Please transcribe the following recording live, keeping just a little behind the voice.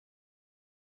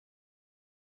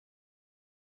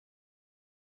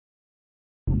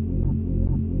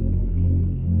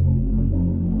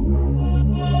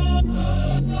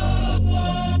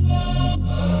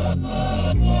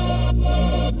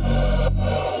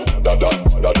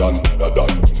Badaddan.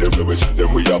 Then we see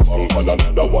them we a bang on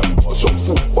another one. For some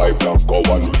food, 5 black go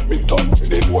and Remington.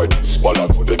 They know this ballad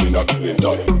put them in a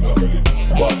Clinton.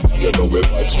 But you know we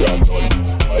vibes can done.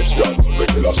 Vibes can done, we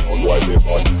kill a sound while they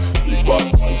fun. Big bad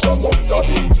fans from up to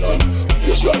England.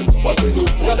 Just like what they do.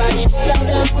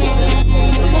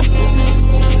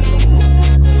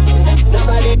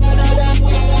 Nobody better than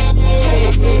we.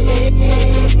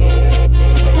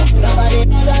 Nobody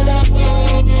better than we.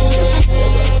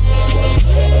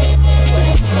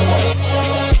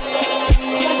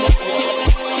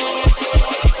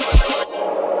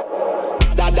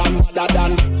 Badaddan,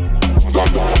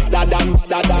 Badaddan,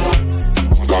 Badaddan,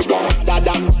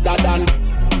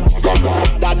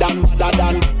 Badaddan,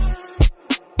 Badaddan.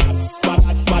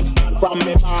 Bad from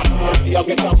me part, you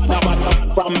get up bad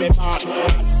from me part.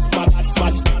 Bad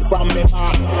from me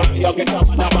part, you get up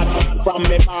bad from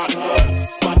me part.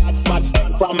 Bad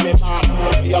from me part,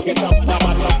 you get up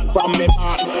bad from me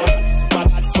part. Bad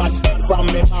from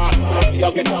me part,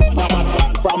 you get up bad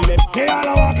from me part. Me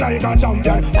all walk like a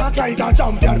champion, talk like a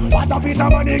champion. What a piece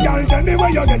of money, girl, tell me where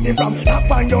you get it from.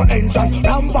 Knock on your entrance,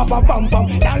 ram pa pa pam pam.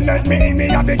 Can't let me in, me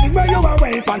have the thing where you a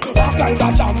weapon. Walk like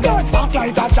a champion, talk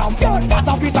like a champion. What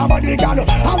a piece of money, girl,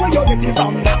 how where you get it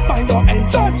from? Knock on your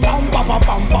entrance, ram pa pa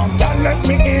pam pam. Can't let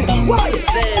me in, why?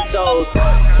 Santos.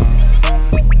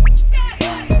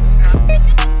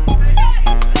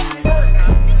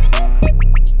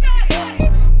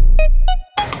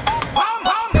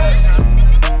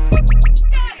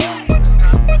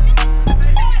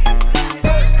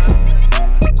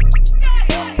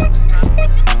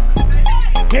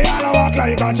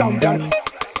 Like a champion,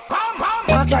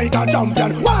 walk like a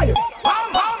champion. Why?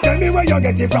 Tell me where you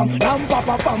get it from. Ram pa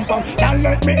pa pam pam. Can't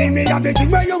let me in, me have the thing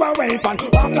where you a weapon.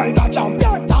 Walk like a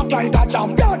champion, talk like a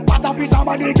champion. What a piece of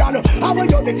money, girl. How will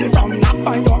you get it from? Knock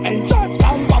on your entrance.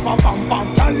 Ram pa pa pam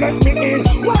pam. Can't let me in.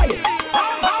 Why?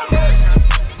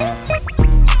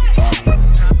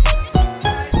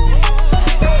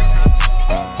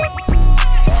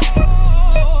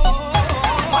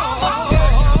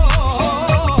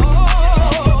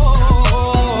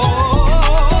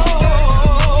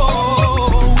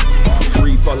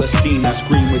 I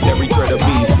scream with every thread of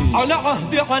beat. على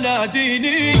عهدي على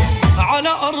ديني على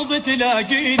أرض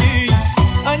تلاقيني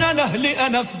أنا لأهلي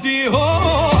أنا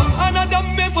فديهم أنا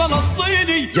دمي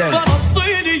فلسطيني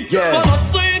فلسطيني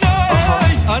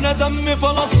فلسطيني أنا دمي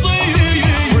فلسطيني.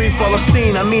 Free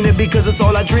Palestine, I mean it because it's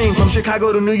all I dream. From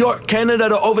Chicago to New York, Canada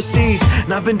to overseas.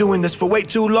 And I've been doing this for way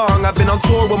too long. I've been on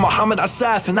tour with Muhammad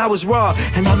Asaf and I was raw.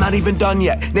 And I'm not even done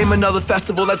yet. Name another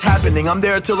festival that's happening. I'm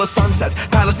there till the sun sets.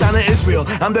 Palestine and Israel,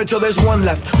 I'm there till there's one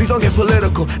left. Please don't get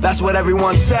political, that's what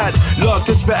everyone said. Look,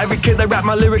 this for every kid that rap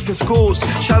my lyrics in schools.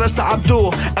 Shout outs to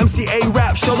Abdul, MCA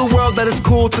rap. Show the world that it's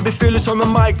cool to be fearless on the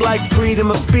mic. Like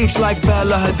freedom of speech, like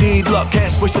Bella Hadid. Look,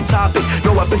 can't switch the topic,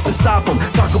 no weapons to stop them.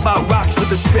 Talk about rocks with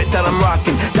the spit that I'm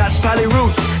rocking. That's Pally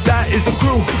Roots, that is the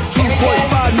crew.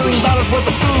 $2.5 million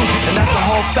worth of food. And that's the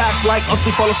whole fact. Like us,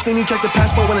 we Falastini, check the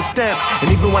passport when it's stamped.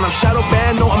 And even when I'm shadow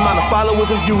banned, no amount of followers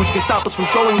and views can stop us from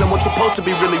showing them what's supposed to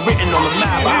be really written on the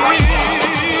map.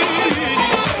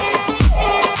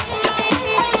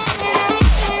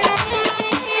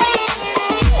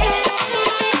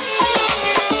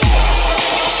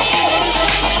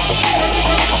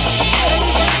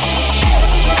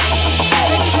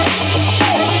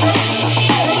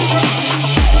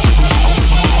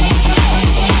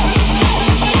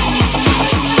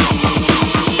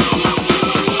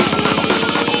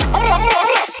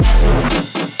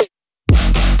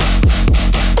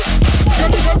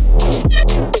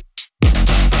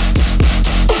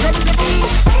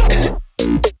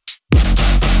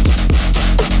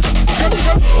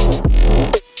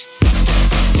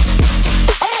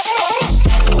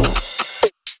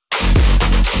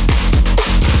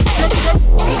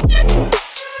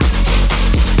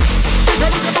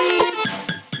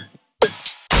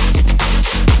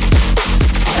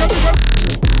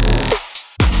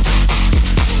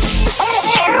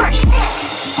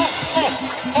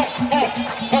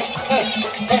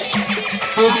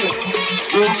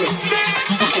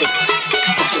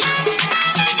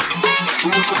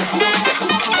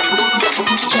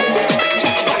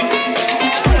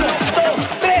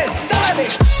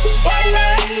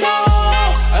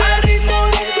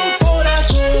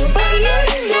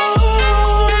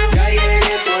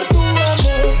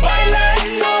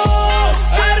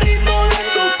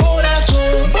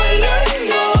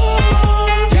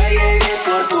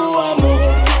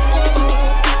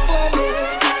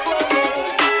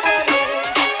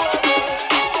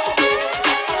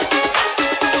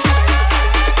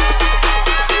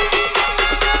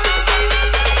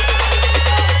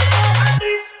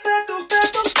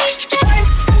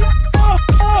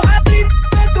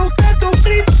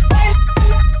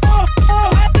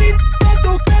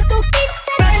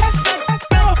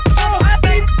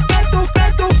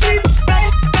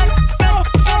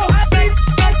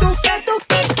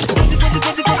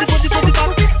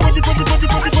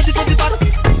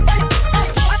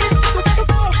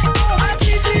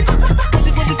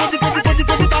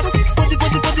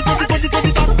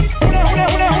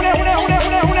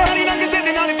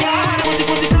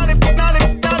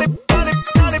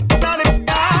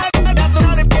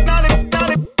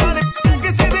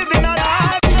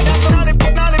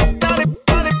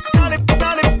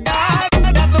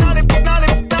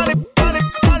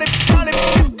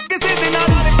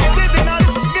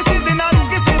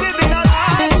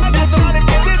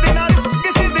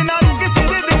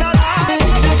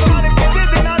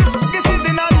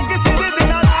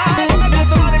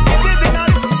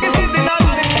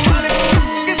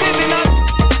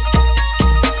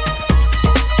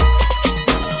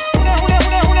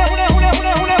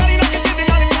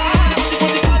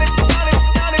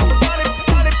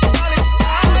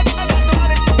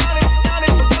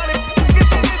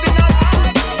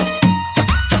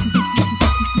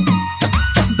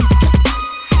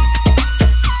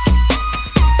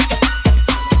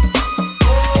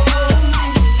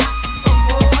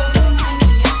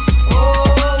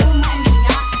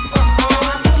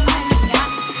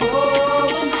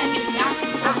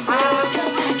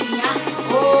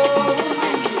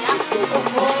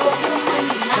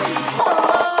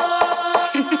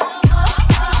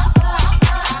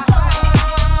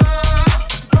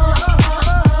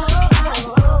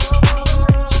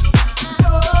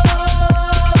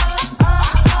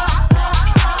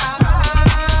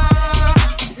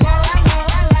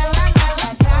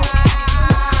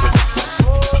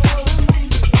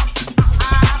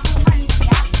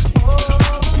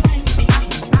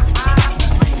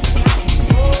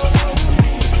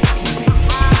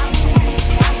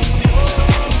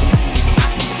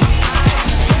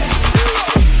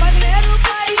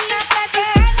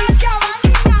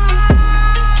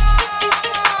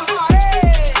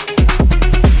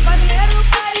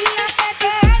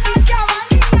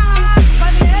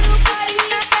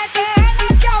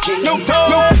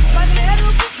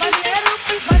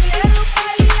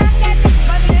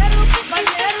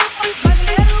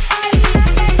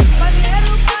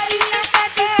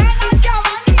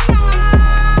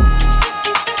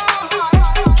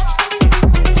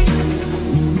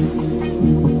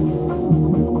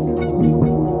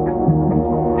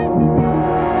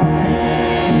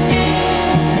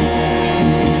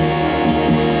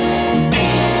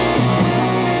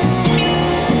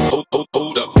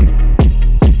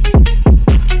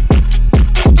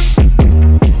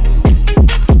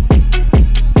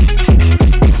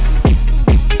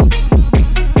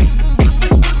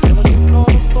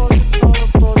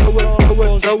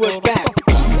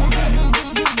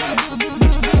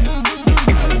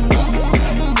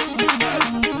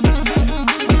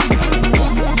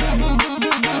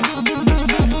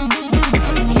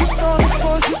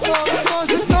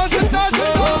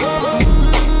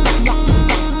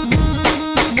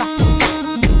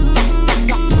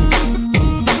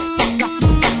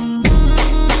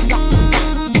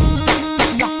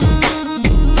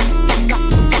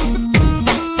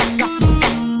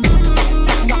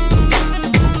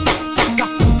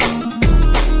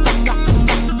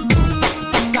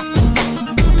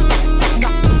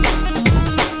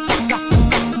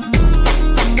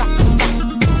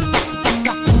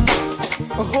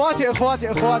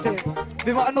 اخواتي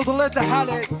بما انه ضليت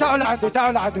لحالي تعالوا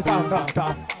لعندي تعالوا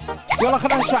يلا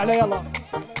خلينا نشعل يلا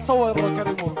صور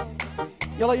كريمو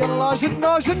يلا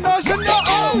جنة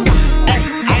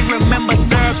I remember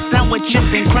syrup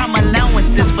sandwiches and crime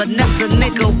allowances. Finesse a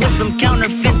nigga with some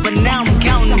counterfeits, but now I'm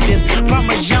counting this.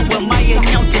 Parmesan where my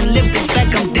accountant lives, in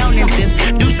fact I'm down in this.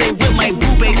 Do say with my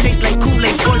boo-babe, tastes like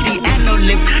Kool-Aid for the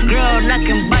analyst. Girl, I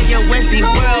can buy your Westie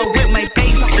world with my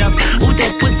pay stuff. Ooh,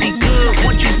 that pussy good,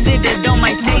 once you sit it on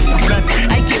my taste buds.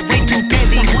 I get way too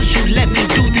petty once you let me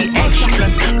do the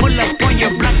extras. Pull up on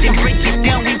your block, then break it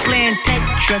down, we playing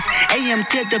Tetris. AM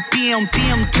to the PM,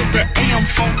 PM to the AM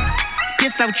phone.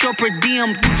 Piss out your per diem,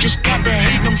 you just gotta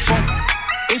hate them folk.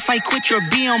 If I quit your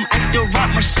BM, I still rock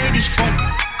Mercedes folk.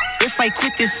 If I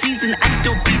quit this season, I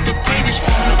still be the greatest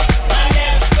folk. My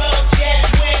left stroke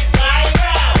just went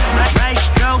viral. My right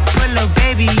stroke put a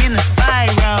baby in a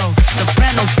spiral.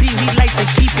 Soprano C, we like to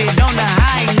keep it on the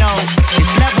high note.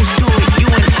 It's levels to it, you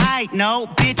and I know.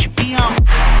 Bitch, be on.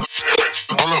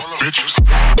 All up bitches.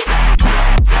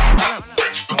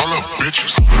 All up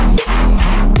bitches.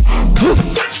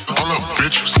 All up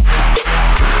bitches.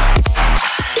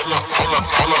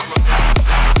 Hold up.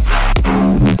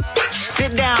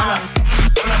 Sit down.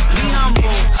 Be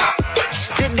humble.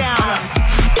 Sit down.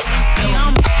 Be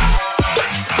humble.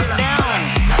 Sit down.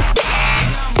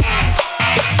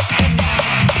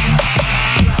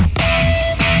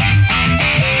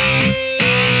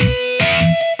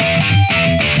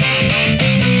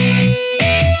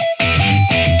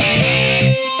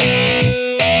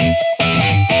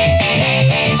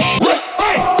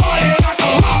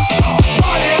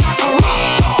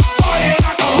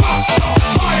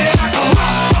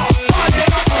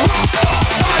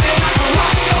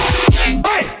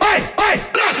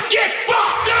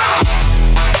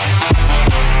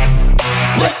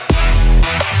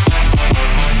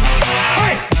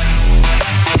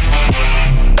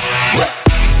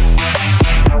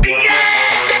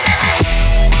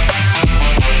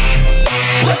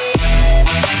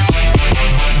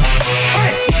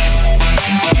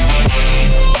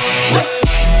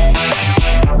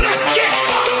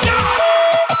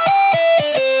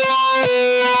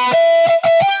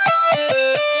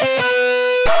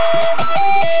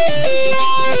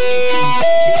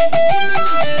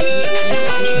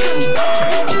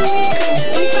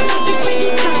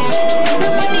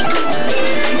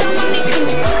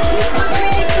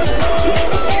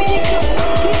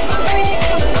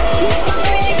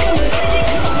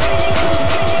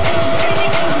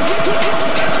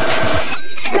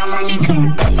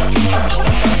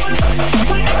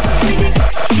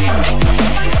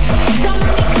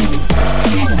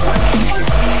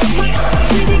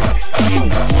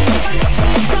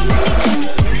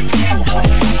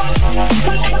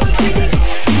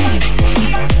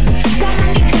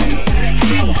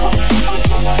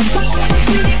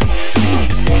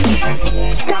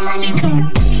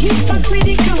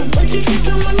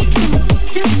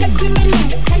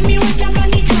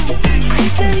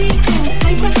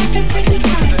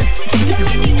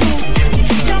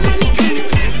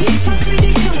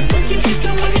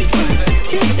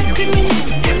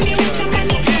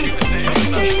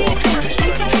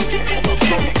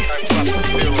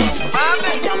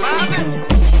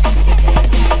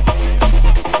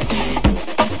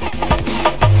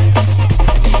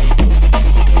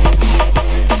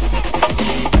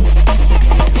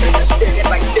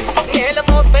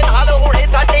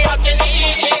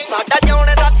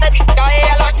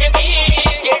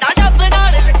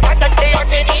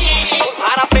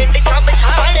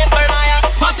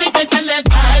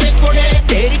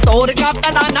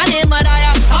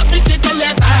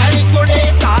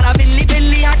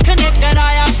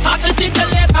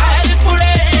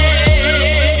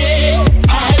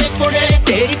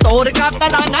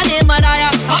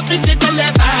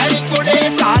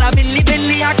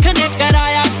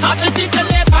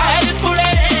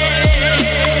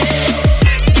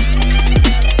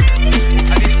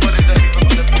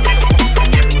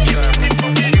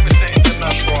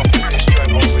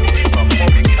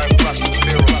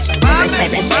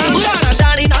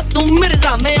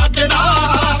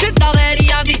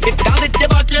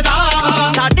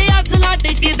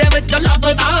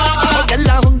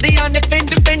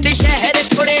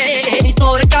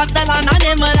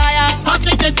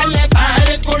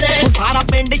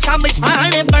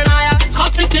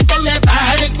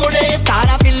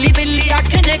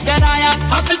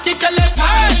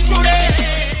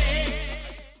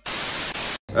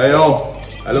 Hey yo,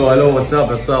 hello, what's up?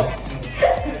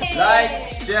 Like,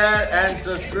 share and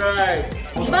subscribe.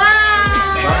 Bye.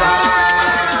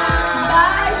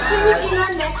 Bye. See you in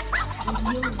our next